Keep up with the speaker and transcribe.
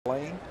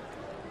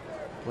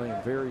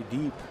playing very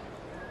deep.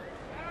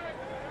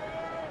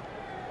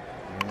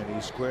 And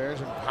he squares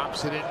and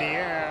pops it in the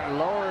air.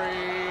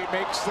 Lawrie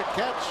makes the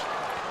catch.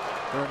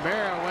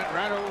 Romero went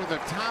right over the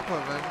top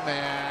of him,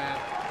 and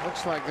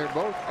looks like they're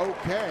both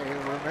okay.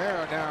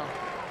 Romero now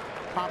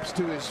pops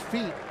to his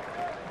feet,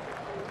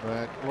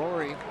 but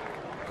Lawrie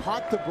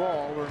caught the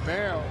ball.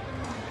 Romero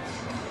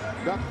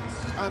ducked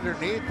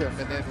underneath him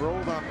and then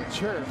rolled on the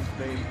turf.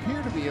 They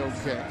appear to be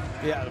okay.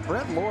 Yeah,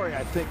 Brett Lawrie,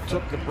 I think,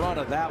 took the brunt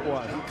of that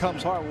one. He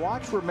comes hard.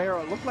 Watch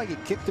Romero. It looked like he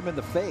kicked him in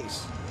the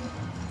face.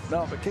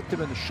 No, but kicked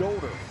him in the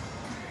shoulder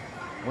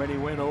when he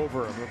went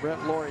over him. But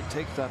Brett Lawrie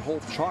takes that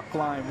whole chalk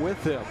line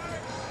with him.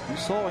 You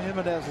saw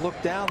Gimenez look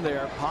down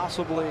there,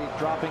 possibly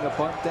dropping a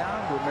bunt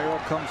down. Romero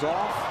comes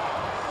off.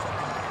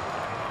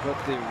 But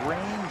the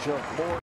range of Lawrie